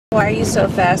Why are you so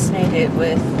fascinated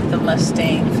with the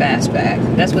Mustang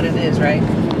Fastback? That's what it is, right?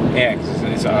 Yeah, because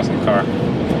it's an awesome car.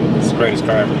 It's the greatest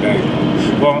car ever made.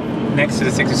 Well, next to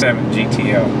the 67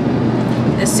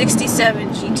 GTO. The 67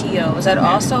 GTO. Is that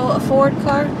also a Ford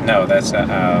car? No, that's a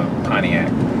Pontiac.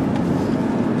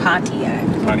 Pontiac.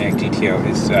 Pontiac GTO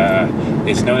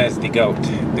is known as the GOAT,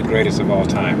 the greatest of all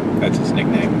time. That's his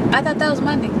nickname. I thought that was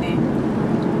my nickname.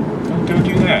 Don't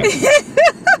do that.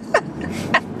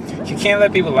 You can't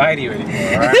let people lie to you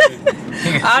anymore,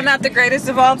 right? I'm not the greatest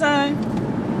of all time?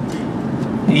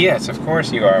 Yes, of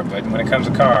course you are, but when it comes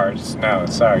to cars, no,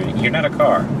 sorry, you're not a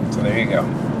car. So there you go.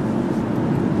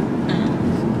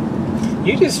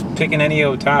 You're just picking any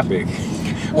old topic.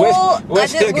 Well, we're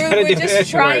just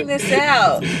trying this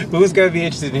out. Who's going to be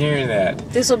interested in hearing that?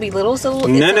 This will be little. So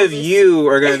none of you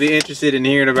are going to be interested in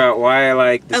hearing about why I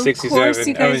like the 65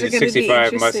 Mustang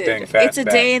Fastback. It's a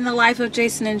day in the life of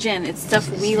Jason and Jen. It's stuff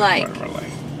we like. Part of our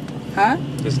life. Huh?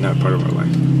 This is not part of our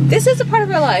life. This is a part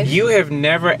of our life. You have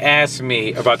never asked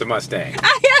me about the Mustang.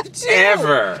 I have two.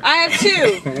 Ever. I have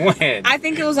two. When? I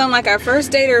think it was on like our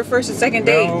first date or first or second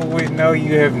date. No,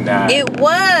 you have not. It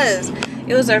was.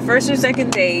 It was our first or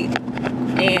second date,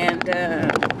 and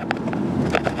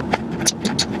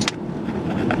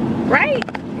right?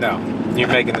 No, you're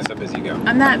making this up as you go.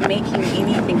 I'm not making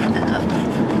anything up.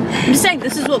 I'm just saying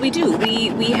this is what we do.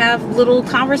 We have little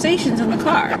conversations in the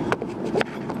car.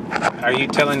 Are you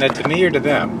telling that to me or to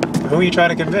them? Who are you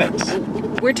trying to convince?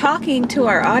 We're talking to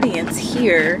our audience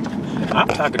here. I'm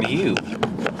talking to you.